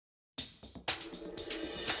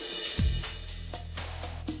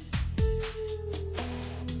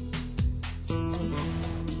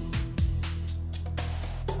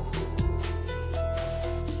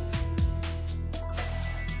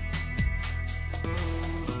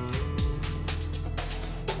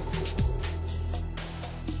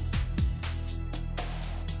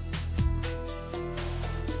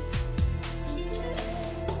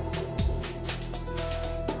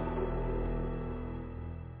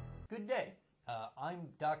Good day. I'm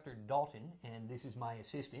Dr. Dalton, and this is my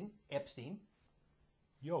assistant, Epstein.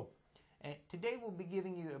 Yo. And today we'll be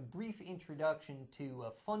giving you a brief introduction to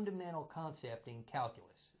a fundamental concept in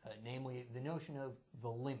calculus, namely the notion of the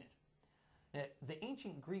limit. Now, the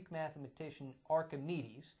ancient Greek mathematician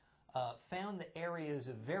Archimedes found the areas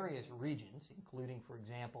of various regions, including, for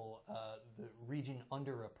example, the region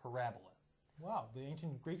under a parabola. Wow, the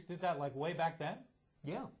ancient Greeks did that like way back then?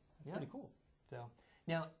 Yeah. That's pretty cool. So,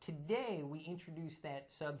 now, today we introduce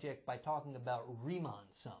that subject by talking about Riemann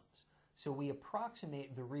sums. So we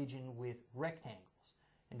approximate the region with rectangles.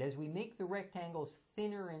 And as we make the rectangles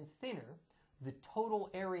thinner and thinner, the total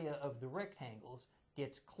area of the rectangles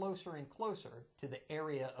gets closer and closer to the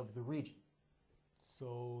area of the region.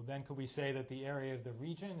 So then could we say that the area of the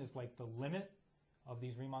region is like the limit of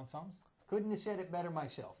these Riemann sums? Couldn't have said it better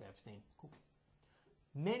myself, Epstein. Cool.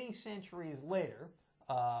 Many centuries later,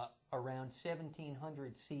 around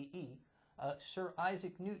 1700 CE, Sir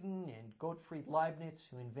Isaac Newton and Gottfried Leibniz,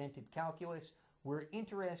 who invented calculus, were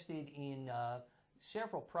interested in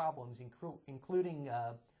several problems, including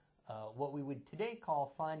what we would today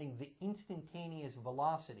call finding the instantaneous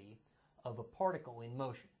velocity of a particle in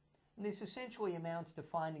motion. And this essentially amounts to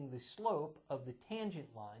finding the slope of the tangent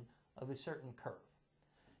line of a certain curve.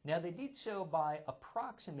 Now, they did so by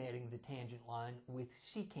approximating the tangent line with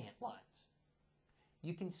secant lines.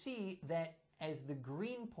 You can see that as the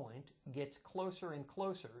green point gets closer and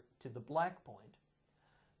closer to the black point,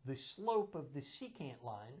 the slope of the secant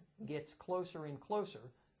line gets closer and closer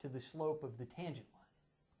to the slope of the tangent line.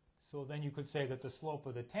 So then you could say that the slope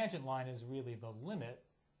of the tangent line is really the limit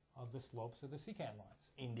of the slopes of the secant lines.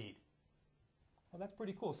 Indeed. Well, that's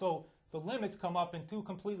pretty cool. So the limits come up in two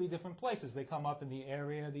completely different places. They come up in the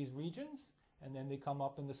area of these regions, and then they come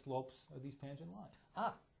up in the slopes of these tangent lines.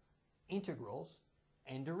 Ah, integrals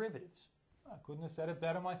and derivatives. I couldn't have said it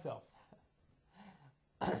better myself.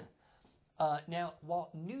 Now, while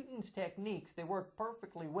Newton's techniques, they worked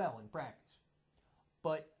perfectly well in practice,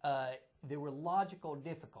 but there were logical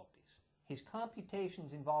difficulties. His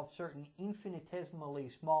computations involved certain infinitesimally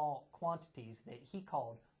small quantities that he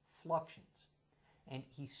called fluxions. And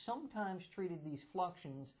he sometimes treated these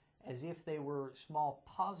fluxions as if they were small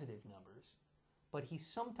positive numbers, but he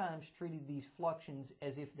sometimes treated these fluxions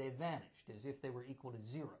as if they vanished, as if they were equal to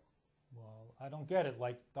zero. Well, I don't get it.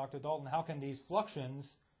 Like, Dr. Dalton, how can these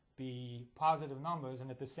fluxions be positive numbers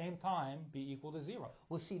and at the same time be equal to zero?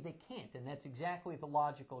 Well, see, they can't, and that's exactly the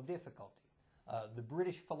logical difficulty. The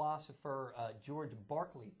British philosopher George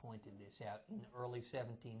Berkeley pointed this out in the early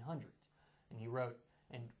 1700s, and he wrote,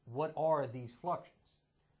 "And what are these fluxions?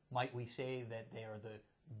 Might we say that they are the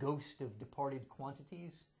ghost of departed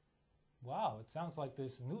quantities?" Wow, it sounds like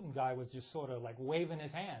this Newton guy was just sort of like waving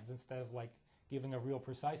his hands instead of like giving a real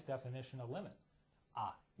precise definition of limit.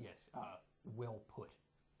 Ah, yes, well put.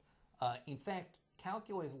 In fact,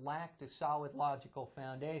 calculus lacked a solid logical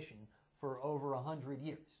foundation for over 100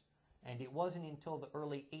 years. And it wasn't until the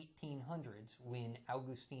early 1800s when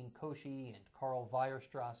Augustin Cauchy and Karl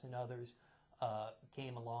Weierstrass and others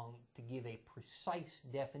came along to give a precise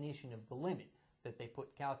definition of the limit that they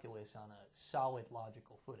put calculus on a solid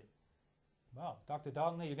logical footing. Wow. Dr.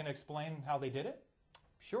 Dalton, are you going to explain how they did it?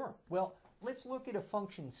 Sure. Well, let's look at a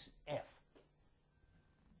function f.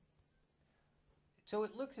 So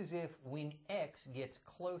it looks as if when x gets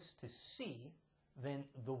close to c, then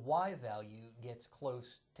the y value gets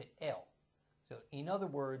close to L. So in other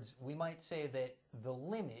words, we might say that the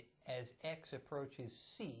limit as x approaches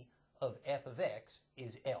c of f of x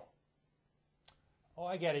is L. Oh,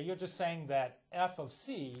 I get it. You're just saying that f of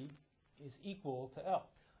c is equal to L.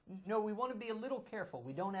 No, we want to be a little careful.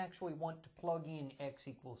 We don't actually want to plug in x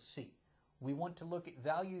equals c. We want to look at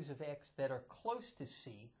values of x that are close to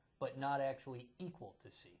c, but not actually equal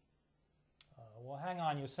to c. Well, hang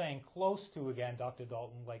on. You're saying close to again, Dr.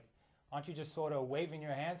 Dalton. Like, aren't you just sort of waving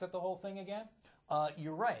your hands at the whole thing again?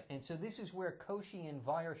 You're right. And so this is where Cauchy and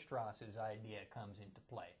Weierstrass's idea comes into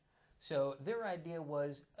play. So their idea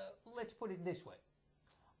was, let's put it this way.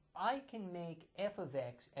 I can make f of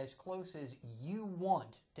x as close as you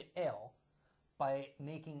want to L by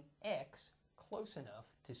making x close enough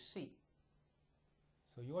to c.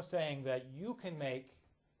 So you're saying that you can make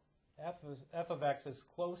f of x as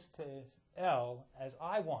close to L as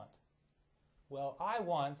I want. Well, I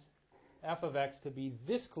want f of x to be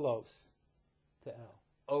this close to L.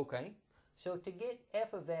 Okay. So to get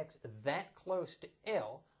f of x that close to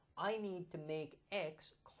L, I need to make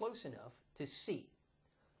x close enough to c.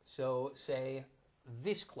 So say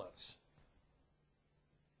this close.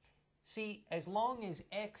 See, as long as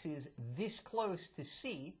x is this close to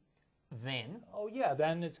c, then... Oh yeah,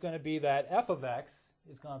 then it's going to be that f of x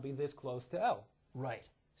is going to be this close to L. Right.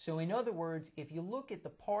 So in other words, if you look at the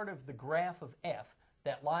part of the graph of f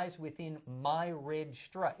that lies within my red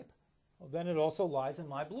stripe, Well, then it also lies in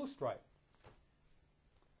my blue stripe.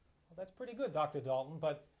 Well, that's pretty good, Dr. Dalton,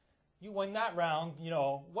 but you win that round.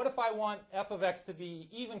 What if I want f of x to be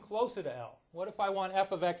even closer to L? What if I want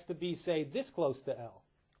f of x to be, say, this close to L?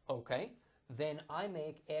 okay, then I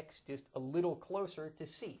make x just a little closer to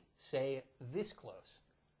C, say this close.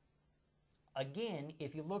 Again,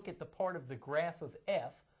 if you look at the part of the graph of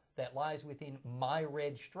f that lies within my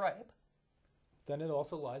red stripe, Then it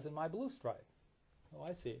also lies in my blue stripe. Oh,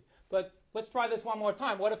 I see. But let's try this one more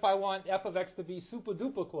time. What if I want f of x to be super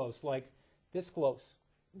duper close, like this close?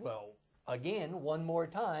 well, again, one more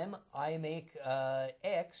time, I make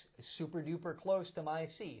x super duper close to my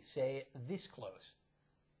C, say this close.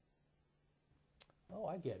 Oh,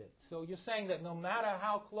 I get it. So you're saying that no matter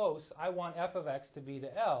how close I want f of x to be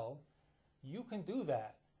to L, you can do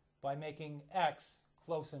that by making x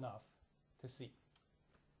close enough to C.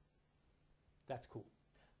 That's cool.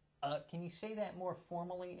 Can you say that more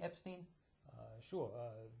formally, Epstein? Sure,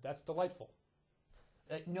 that's delightful.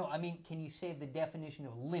 No, I mean, can you say the definition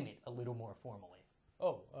of limit a little more formally?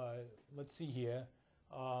 Oh, let's see here.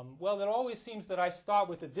 Well, it always seems that I start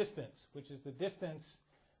with the distance, which is the distance.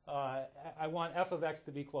 I want f of x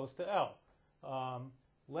to be close to L.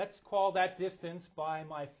 Let's call that distance by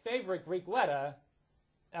my favorite Greek letter,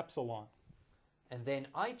 epsilon. And then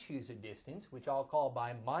I choose a distance, which I'll call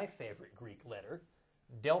by my favorite Greek letter,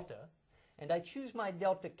 delta, and I choose my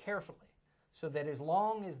delta carefully, so that as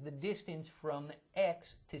long as the distance from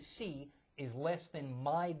x to C is less than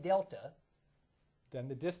my delta, then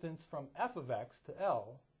the distance from f of x to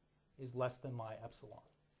L is less than my epsilon.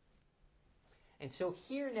 and so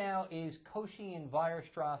here now is Cauchy and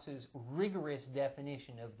Weierstrass's rigorous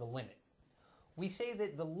definition of the limit. We say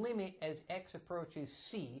that the limit as x approaches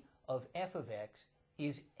C of f of x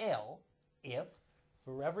is L if,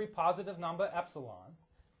 For every positive number epsilon,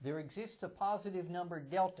 there exists a positive number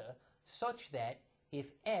delta such that if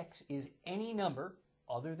x is any number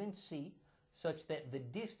other than C, such that the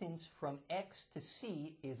distance from x to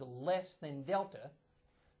C is less than delta,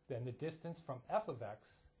 then the distance from f of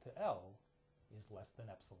x to L is less than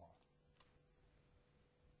epsilon.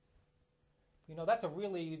 That's a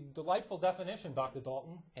really delightful definition, Dr.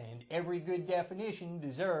 Dalton. and every good definition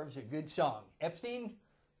deserves a good song. Epstein,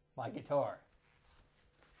 my guitar.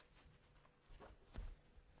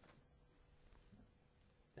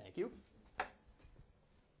 Thank you.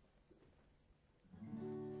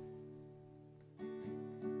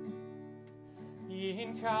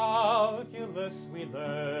 In calculus we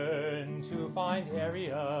learn to find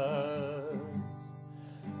areas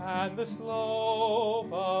and the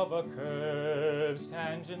slope of a curve's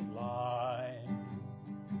tangent line.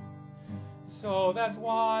 So that's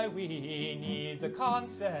why we need the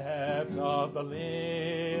concept of the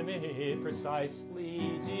limit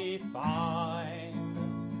precisely defined.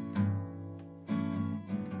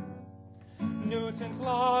 Newton's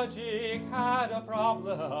logic had a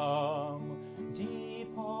problem,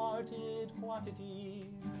 departed quantities,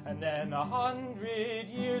 and then 100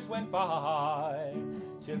 years went by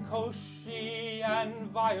till Cauchy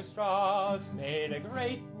and Weierstrass made a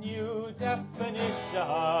great new definition.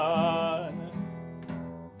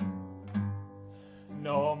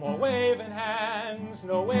 No more waving hands,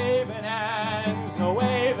 no waving hands, no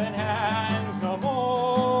waving hands, no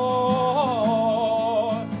more.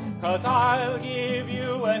 'Cause I'll give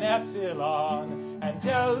you an epsilon and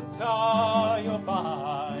delta you'll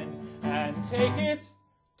find, and take it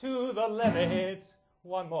to the limit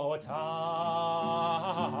one more time.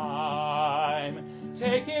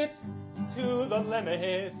 Take it to the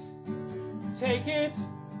limit. Take it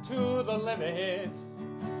to the limit.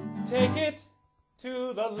 Take it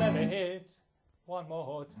to the limit one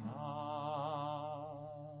more time.